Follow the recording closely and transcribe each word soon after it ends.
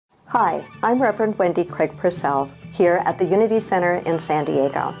Hi, I'm Reverend Wendy Craig Purcell here at the Unity Center in San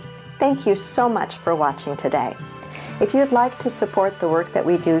Diego. Thank you so much for watching today. If you'd like to support the work that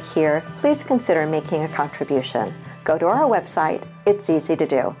we do here, please consider making a contribution. Go to our website. It's easy to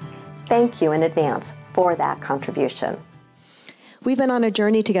do. Thank you in advance for that contribution. We've been on a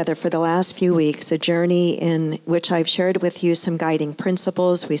journey together for the last few weeks, a journey in which I've shared with you some guiding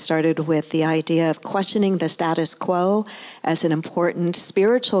principles. We started with the idea of questioning the status quo as an important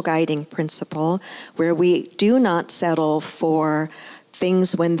spiritual guiding principle, where we do not settle for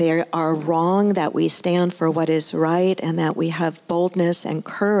things when they are wrong, that we stand for what is right, and that we have boldness and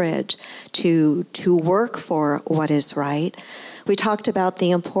courage to work for what is right. We talked about the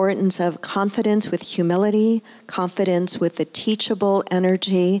importance of confidence with humility, confidence with the teachable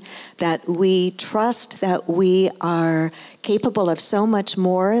energy, that we trust that we are capable of so much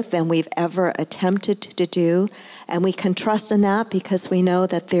more than we've ever attempted to do. And we can trust in that because we know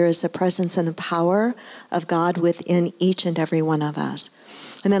that there is a presence and a power of God within each and every one of us.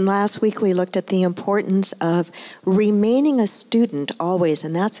 And then last week we looked at the importance of remaining a student always,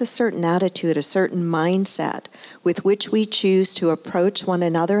 and that's a certain attitude, a certain mindset with which we choose to approach one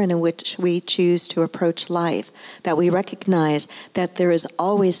another and in which we choose to approach life, that we recognize that there is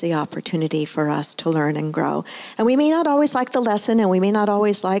always the opportunity for us to learn and grow. And we may not always like the lesson, and we may not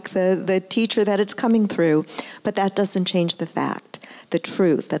always like the teacher that it's coming through, but that doesn't change the fact, the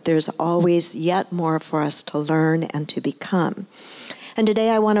truth, that there's always yet more for us to learn and to become. And today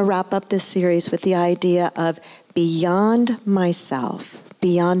I want to wrap up this series with the idea of beyond myself.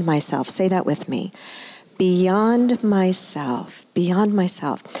 Beyond myself. Say that with me. Beyond myself. Beyond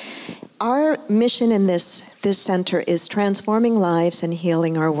myself. Our mission in this center is transforming lives and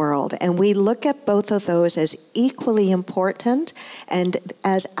healing our world. And we look at both of those as equally important and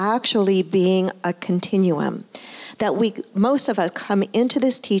as actually being a continuum. That most of us come into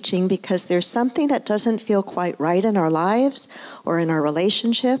this teaching because there's something that doesn't feel quite right in our lives or in our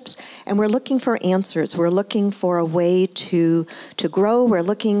relationships, and we're looking for answers. We're looking for a way to grow. We're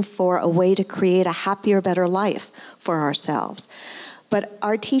looking for a way to create a happier, better life for ourselves. But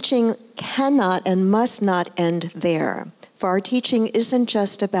our teaching cannot and must not end there. For our teaching isn't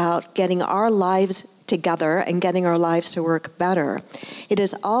just about getting our lives together and getting our lives to work better. It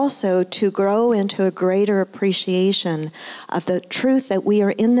is also to grow into a greater appreciation of the truth that we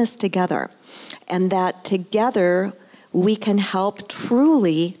are in this together, and that together we can help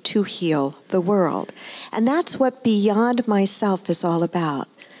truly to heal the world. And that's what Beyond Myself is all about.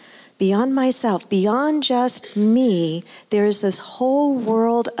 Beyond myself, beyond just me, there is this whole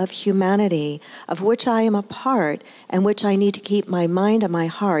world of humanity of which I am a part and which I need to keep my mind and my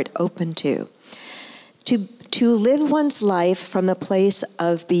heart open to. To live one's life from the place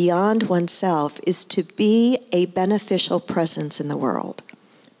of beyond oneself is to be a beneficial presence in the world.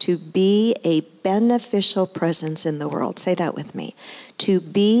 To be a beneficial presence in the world. Say that with me. To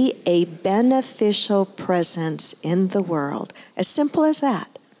be a beneficial presence in the world. As simple as that.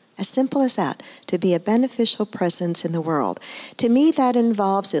 As simple as that, to be a beneficial presence in the world. To me, that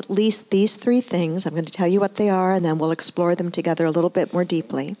involves at least these three things. I'm going to tell you what they are, and then we'll explore them together a little bit more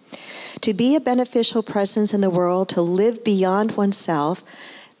deeply. To be a beneficial presence in the world, to live beyond oneself,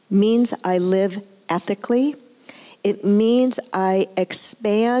 means I live ethically. It means I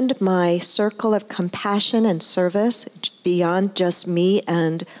expand my circle of compassion and service beyond just me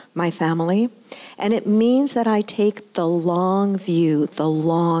and my family. And it means that I take the long view, the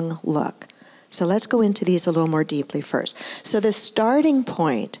long look. So let's go into these a little more deeply first. So the starting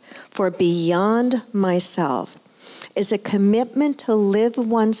point for Beyond Myself is a commitment to live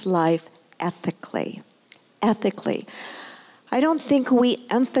one's life ethically. Ethically. I don't think we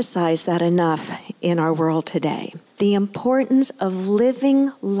emphasize that enough in our world today. The importance of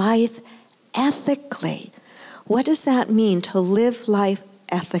living life ethically. What does that mean, to live life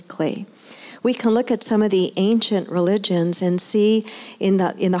ethically? We can look at some of the ancient religions and see in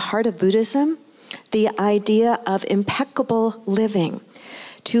the heart of Buddhism the idea of impeccable living.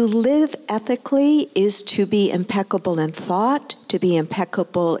 To live ethically is to be impeccable in thought, to be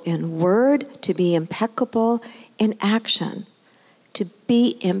impeccable in word, to be impeccable in action. To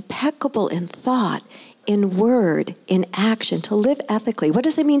be impeccable in thought, in word, in action, to live ethically. What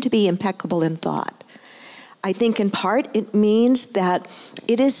does it mean to be impeccable in thought? I think in part it means that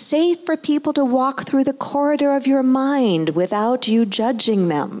it is safe for people to walk through the corridor of your mind without you judging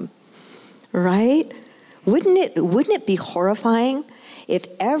them, right? Wouldn't it be horrifying if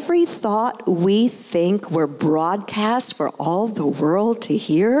every thought we think were broadcast for all the world to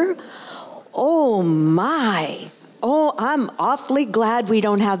hear? Oh my! Oh, I'm awfully glad we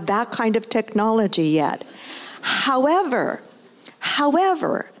don't have that kind of technology yet. However,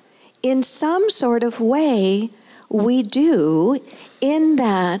 In some sort of way, we do, in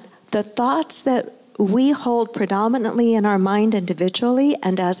that the thoughts that we hold predominantly in our mind individually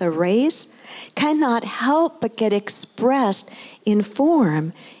and as a race cannot help but get expressed in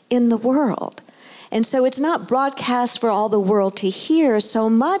form in the world. And so it's not broadcast for all the world to hear so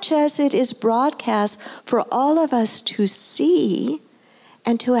much as it is broadcast for all of us to see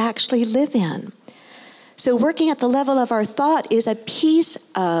and to actually live in. So working at the level of our thought is a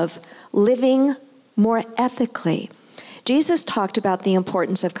piece of living more ethically. Jesus talked about the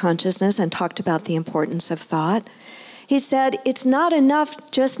importance of consciousness and talked about the importance of thought. He said, it's not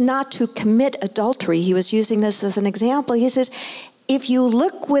enough just not to commit adultery. He was using this as an example. He says, if you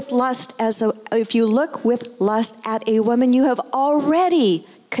look with lust at a woman, you have already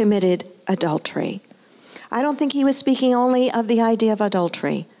committed adultery. I don't think he was speaking only of the idea of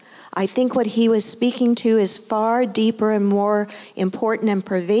adultery. I think what he was speaking to is far deeper and more important and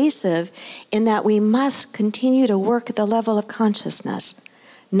pervasive, in that we must continue to work at the level of consciousness,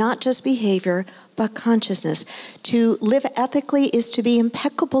 not just behavior, but consciousness. To live ethically is to be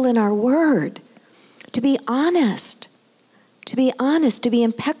impeccable in our word, to be honest, to be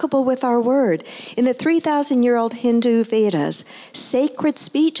impeccable with our word. In the 3,000-year-old Hindu Vedas, sacred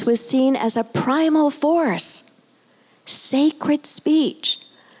speech was seen as a primal force. Sacred speech.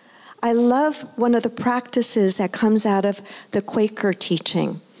 I love one of the practices that comes out of the Quaker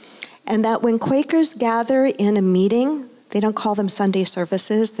teaching, and that when Quakers gather in a meeting, they don't call them Sunday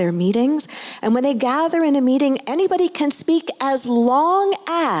services, they're meetings, and when they gather in a meeting, anybody can speak as long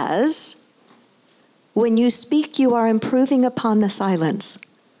as when you speak, you are improving upon the silence.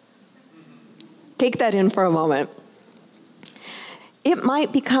 Take that in for a moment. It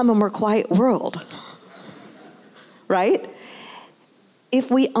might become a more quiet world, right? If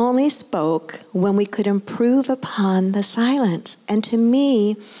we only spoke when we could improve upon the silence. And to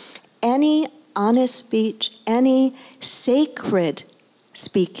me, any honest speech, any sacred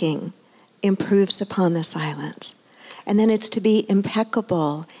speaking improves upon the silence. And then it's to be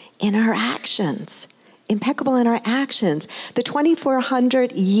impeccable in our actions. Impeccable in our actions. The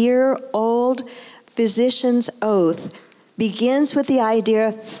 2,400-year-old physician's oath begins with the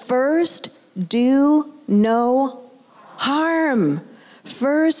idea, first do no harm.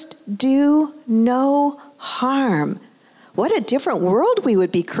 First, do no harm. What a different world we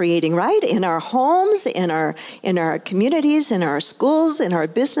would be creating, right? In our homes, in our communities, in our schools, in our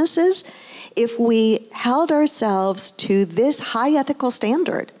businesses, if we held ourselves to this high ethical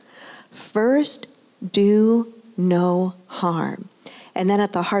standard. First, do no harm. And then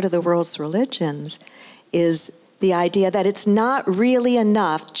at the heart of the world's religions is the idea that it's not really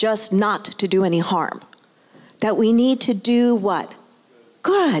enough just not to do any harm. That we need to do what?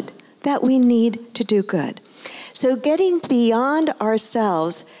 Good, that we need to do good. So getting beyond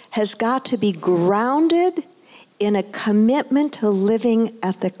ourselves has got to be grounded in a commitment to living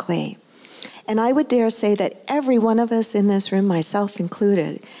ethically. And I would dare say that every one of us in this room, myself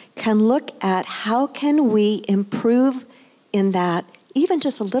included, can look at how can we improve in that even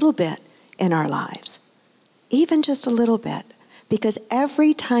just a little bit in our lives. Even just a little bit. Because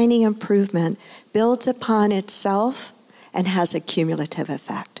every tiny improvement builds upon itself and has a cumulative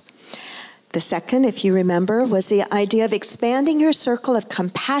effect. The second, if you remember, was the idea of expanding your circle of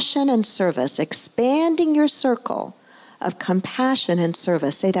compassion and service. Expanding your circle of compassion and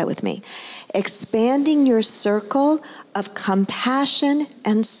service. Say that with me. Expanding your circle of compassion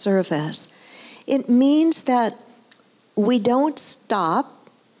and service. It means that we don't stop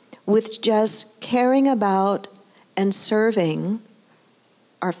with just caring about and serving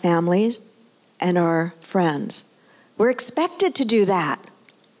our families and our friends. We're expected to do that.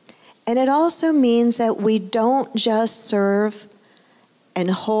 And it also means that we don't just serve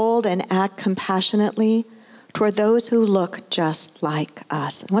and hold and act compassionately toward those who look just like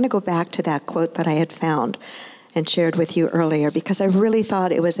us. I want to go back to that quote that I had found and shared with you earlier, because I really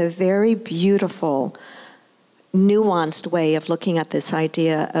thought it was a very beautiful, nuanced way of looking at this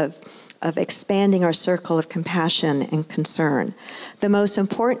idea of expanding our circle of compassion and concern. The most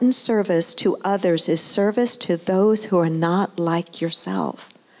important service to others is service to those who are not like yourself.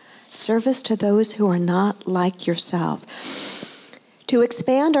 Service to those who are not like yourself. To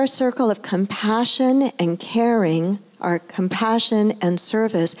expand our circle of compassion and caring, our compassion and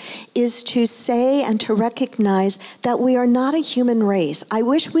service, is to say and to recognize that we are not a human race. I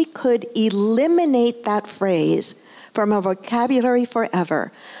wish we could eliminate that phrase from our vocabulary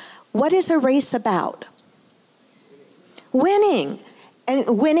forever. What is a race about? Winning.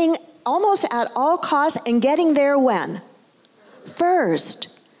 And winning almost at all costs and getting there when? First.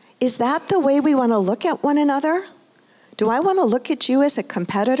 Is that the way we want to look at one another? Do I want to look at you as a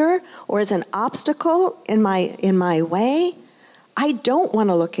competitor or as an obstacle in my way? I don't want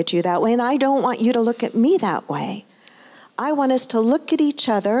to look at you that way, and I don't want you to look at me that way. I want us to look at each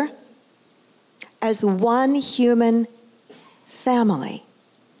other as one human family.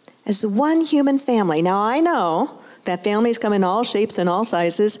 As one human family. Now, I know that families come in all shapes and all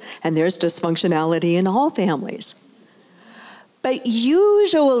sizes, and there's dysfunctionality in all families. But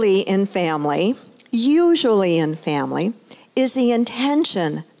usually in family is the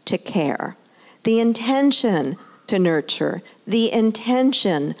intention to care, the intention to nurture, the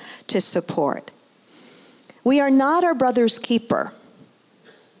intention to support. We are not our brother's keeper.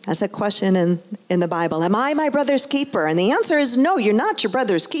 That's a question in the Bible. Am I my brother's keeper? And the answer is no, you're not your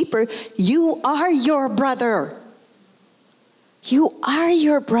brother's keeper. You are your brother. You are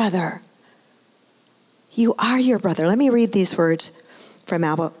your brother. You are your brother. Let me read these words from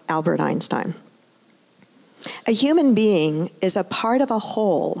Albert Einstein. A human being is a part of a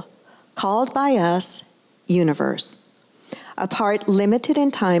whole called by us universe, a part limited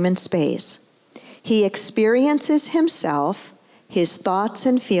in time and space. He experiences himself, his thoughts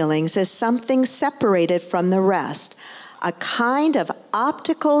and feelings, as something separated from the rest, a kind of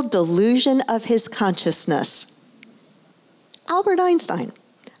optical delusion of his consciousness. Albert Einstein,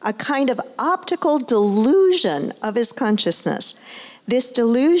 a kind of optical delusion of his consciousness. This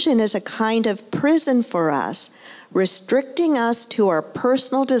delusion is a kind of prison for us, restricting us to our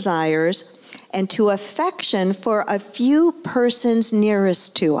personal desires and to affection for a few persons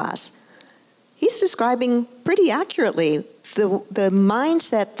nearest to us. He's describing pretty accurately the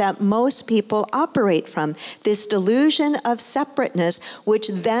mindset that most people operate from, this delusion of separateness, which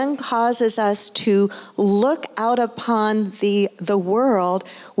then causes us to look out upon the world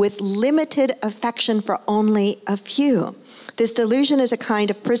with limited affection for only a few. This delusion is a kind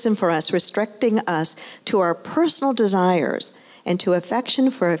of prison for us, restricting us to our personal desires and to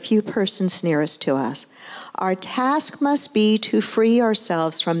affection for a few persons nearest to us. Our task must be to free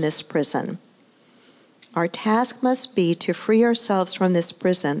ourselves from this prison. Our task must be to free ourselves from this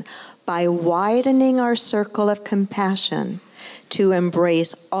prison by widening our circle of compassion to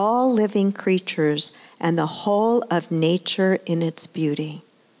embrace all living creatures and the whole of nature in its beauty.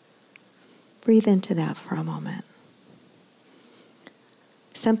 Breathe into that for a moment.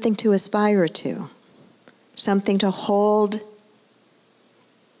 Something to aspire to, something to hold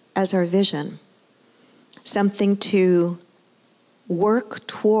as our vision, something to work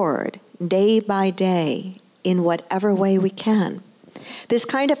toward day by day in whatever way we can. This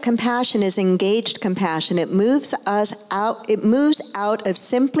kind of compassion is engaged compassion. It moves us out. It moves out of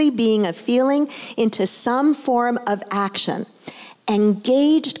simply being a feeling into some form of action.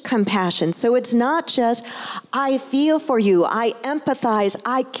 Engaged compassion. So it's not just, I feel for you, I empathize,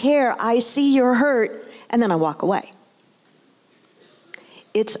 I care, I see your hurt, and then I walk away.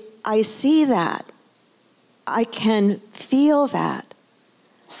 It's, I see that. I can feel that.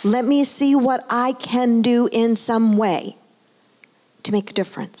 Let me see what I can do in some way to make a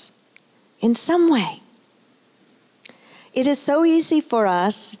difference. In some way. It is so easy for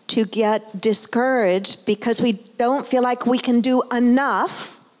us to get discouraged because we don't feel like we can do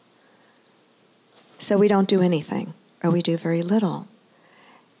enough, so we don't do anything, or we do very little.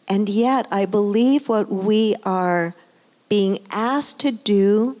 And yet, I believe what we are being asked to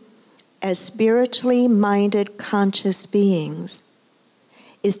do as spiritually minded, conscious beings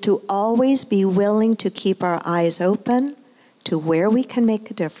is to always be willing to keep our eyes open to where we can make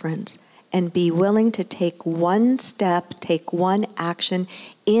a difference and be willing to take one step, take one action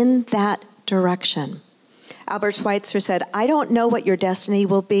in that direction. Albert Schweitzer said, I don't know what your destiny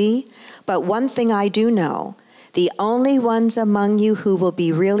will be, but one thing I do know, the only ones among you who will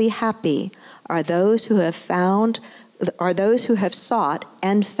be really happy are those who have sought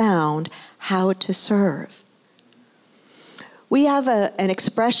and found how to serve. We have an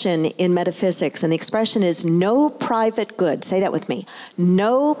expression in metaphysics, and the expression is no private good. Say that with me.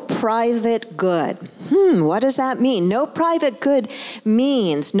 No private good. What does that mean? No private good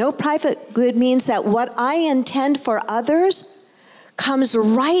means that what I intend for others comes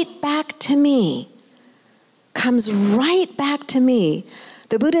right back to me. Comes right back to me.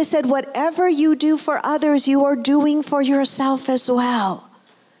 The Buddha said, whatever you do for others, you are doing for yourself as well.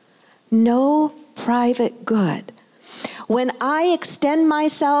 No private good. When I extend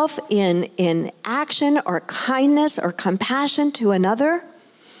myself in action or kindness or compassion to another,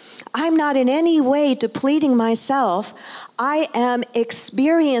 I'm not in any way depleting myself. I am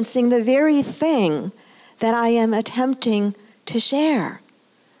experiencing the very thing that I am attempting to share.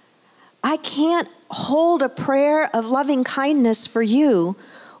 I can't hold a prayer of loving kindness for you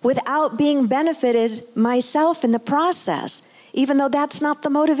without being benefited myself in the process, even though that's not the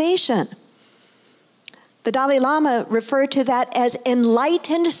motivation. The Dalai Lama referred to that as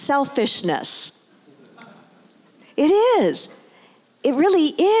enlightened selfishness. It is. It really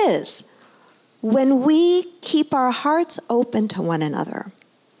is. When we keep our hearts open to one another,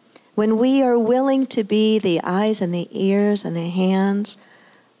 when we are willing to be the eyes and the ears and the hands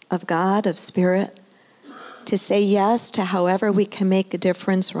of God, of Spirit, to say yes to however we can make a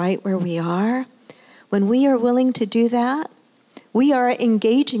difference right where we are, when we are willing to do that, we are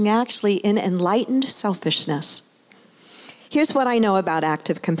engaging actually in enlightened selfishness. Here's what I know about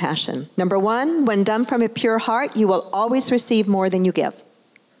active compassion. Number one, when done from a pure heart, you will always receive more than you give.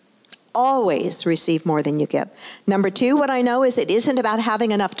 Always receive more than you give. Number two, what I know is it isn't about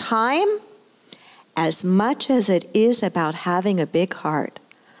having enough time as much as it is about having a big heart.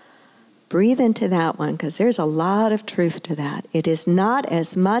 Breathe into that one, because there's a lot of truth to that. It is not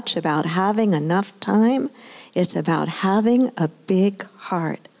as much about having enough time. It's about having a big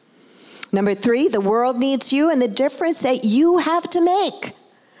heart. Number three, the world needs you and the difference that you have to make.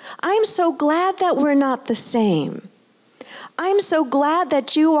 I'm so glad that we're not the same. I'm so glad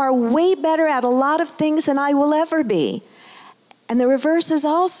that you are way better at a lot of things than I will ever be. And the reverse is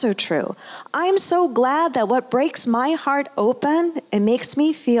also true. I'm so glad that what breaks my heart open and makes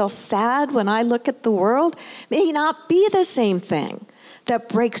me feel sad when I look at the world may not be the same thing that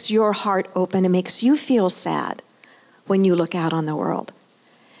breaks your heart open and makes you feel sad when you look out on the world.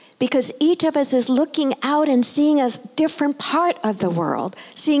 Because each of us is looking out and seeing a different part of the world,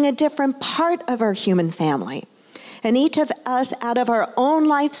 seeing a different part of our human family. And each of us, out of our own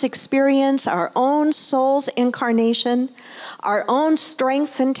life's experience, our own soul's incarnation, our own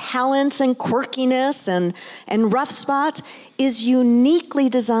strengths and talents and quirkiness and rough spots, is uniquely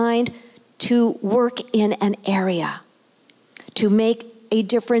designed to work in an area, to make a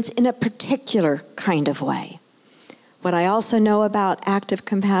difference in a particular kind of way. What I also know about active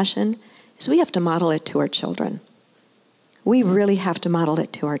compassion is we have to model it to our children. We really have to model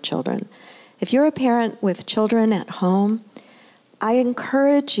it to our children. If you're a parent with children at home, I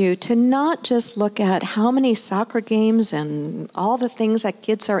encourage you to not just look at how many soccer games and all the things that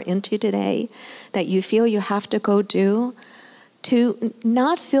kids are into today that you feel you have to go do, to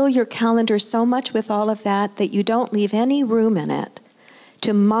not fill your calendar so much with all of that that you don't leave any room in it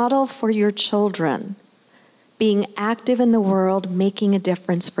to model for your children being active in the world, making a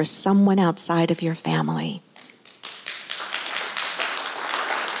difference for someone outside of your family.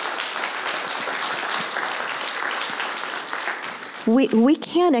 We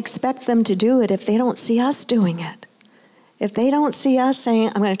can't expect them to do it if they don't see us doing it. If they don't see us saying,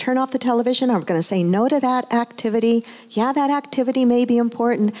 I'm going to turn off the television, I'm going to say no to that activity. Yeah, that activity may be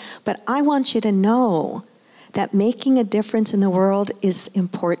important, but I want you to know that making a difference in the world is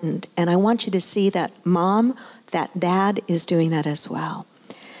important. And I want you to see that mom, that dad is doing that as well.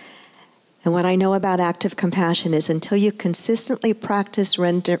 And what I know about active compassion is until you consistently practice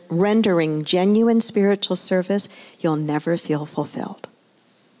rendering genuine spiritual service, you'll never feel fulfilled.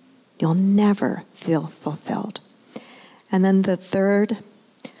 You'll never feel fulfilled. And then the third,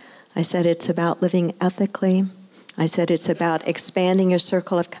 I said it's about living ethically. I said it's about expanding your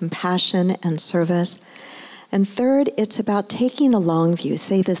circle of compassion and service. And third, it's about taking the long view.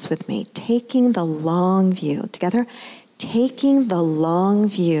 Say this with me. Taking the long view. Together? Taking the long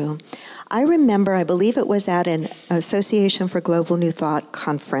view. I remember, I believe it was at an Association for Global New Thought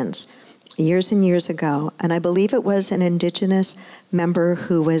conference years and years ago, and I believe it was an indigenous member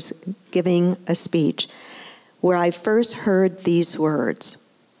who was giving a speech where I first heard these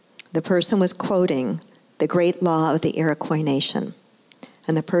words. The person was quoting the great law of the Iroquois Nation,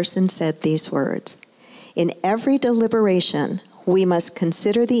 and the person said these words: "In every deliberation, we must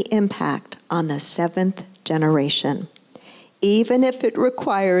consider the impact on the seventh generation, even if it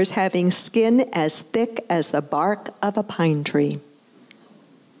requires having skin as thick as the bark of a pine tree."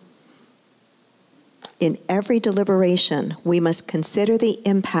 In every deliberation, we must consider the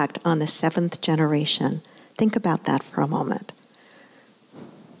impact on the seventh generation. Think about that for a moment.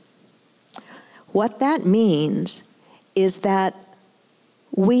 What that means is that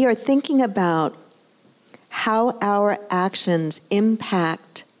we are thinking about how our actions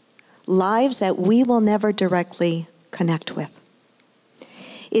impact lives that we will never directly connect with.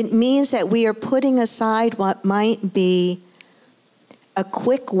 It means that we are putting aside what might be a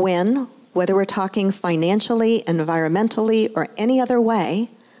quick win, whether we're talking financially, environmentally, or any other way.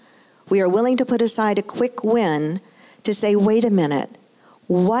 We are willing to put aside a quick win to say, wait a minute,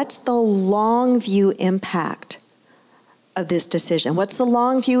 what's the long view impact of this decision? What's the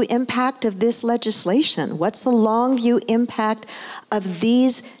long view impact of this legislation? What's the long view impact of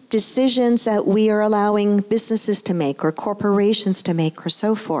these decisions that we are allowing businesses to make or corporations to make or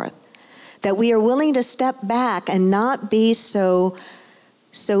so forth? That we are willing to step back and not be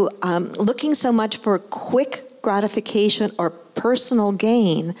looking so much for quick gratification or personal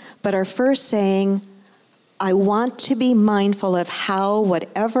gain, but are first saying, I want to be mindful of how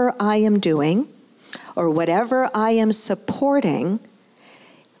whatever I am doing or whatever I am supporting,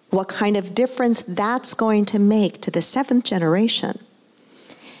 what kind of difference that's going to make to the seventh generation.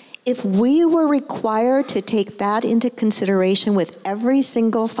 If we were required to take that into consideration with every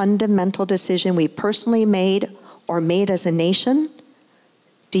single fundamental decision we personally made or made as a nation,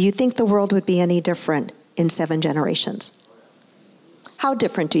 do you think the world would be any different in 7 generations? How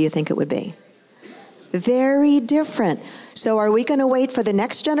different do you think it would be? Very different. So are we going to wait for the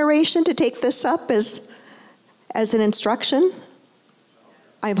next generation to take this up as an instruction?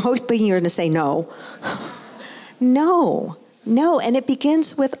 I'm hoping you're going to say no. No. And it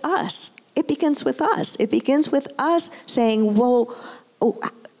begins with us. It begins with us saying, well,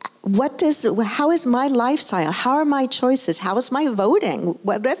 how is my lifestyle? How are my choices? How is my voting?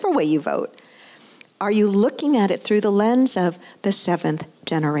 Whatever way you vote. Are you looking at it through the lens of the 7th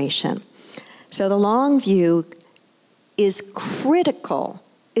generation? So the long view is critical,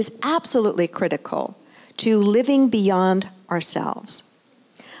 is absolutely critical to living beyond ourselves.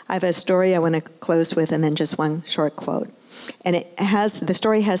 I have a story I want to close with and then just one short quote. And the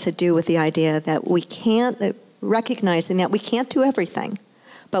story has to do with the idea that recognizing that we can't do everything,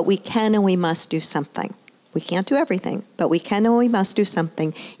 but we can and we must do something. We can't do everything, but we can and we must do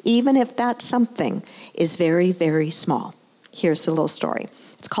something, even if that something is very, very small. Here's a little story.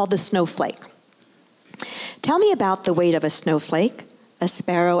 It's called The Snowflake. Tell me about the weight of a snowflake, a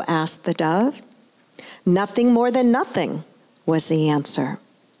sparrow asked the dove. Nothing more than nothing, was the answer.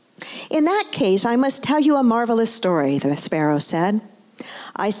 In that case, I must tell you a marvelous story, the sparrow said.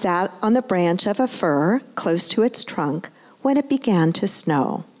 I sat on the branch of a fir close to its trunk when it began to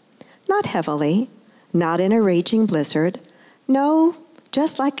snow. Not heavily, not in a raging blizzard. No,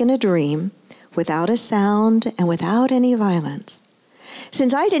 just like in a dream, without a sound and without any violence.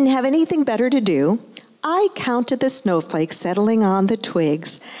 Since I didn't have anything better to do, I counted the snowflakes settling on the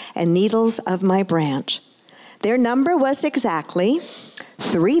twigs and needles of my branch. Their number was exactly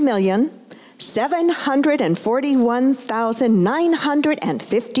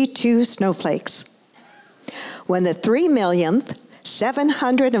 3,741,952 snowflakes. When the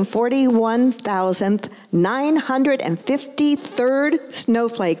 3,741,953rd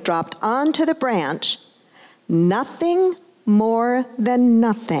snowflake dropped onto the branch, nothing more than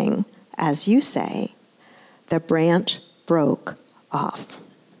nothing, as you say, the branch broke off.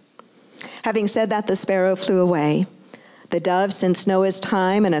 Having said that, the sparrow flew away. The dove, since Noah's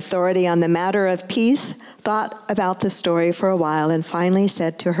time and authority on the matter of peace, thought about the story for a while and finally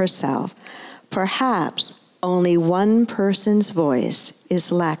said to herself, perhaps only one person's voice is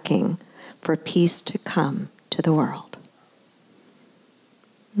lacking for peace to come to the world.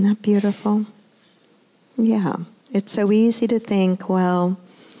 Isn't that beautiful? Yeah. It's so easy to think, well,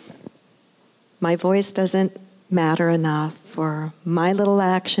 my voice doesn't matter enough, or my little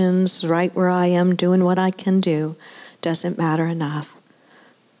actions right where I am doing what I can do doesn't matter enough.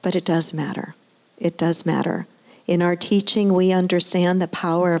 But it does matter. It does matter. In our teaching, we understand the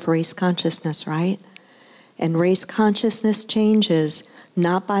power of race consciousness, right? And race consciousness changes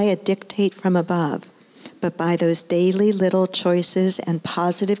not by a dictate from above, but by those daily little choices and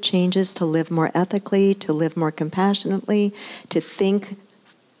positive changes to live more ethically, to live more compassionately, to think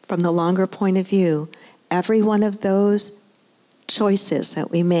from the longer point of view. Every one of those choices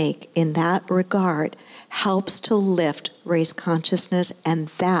that we make in that regard helps to lift race consciousness, and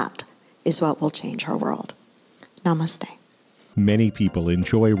that is what will change our world. Namaste. Many people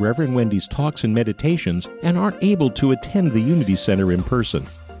enjoy Reverend Wendy's talks and meditations and aren't able to attend the Unity Center in person.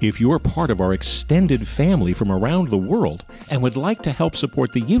 If you're part of our extended family from around the world and would like to help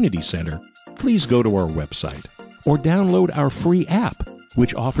support the Unity Center, please go to our website or download our free app,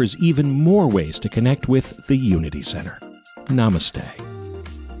 which offers even more ways to connect with the Unity Center. Namaste.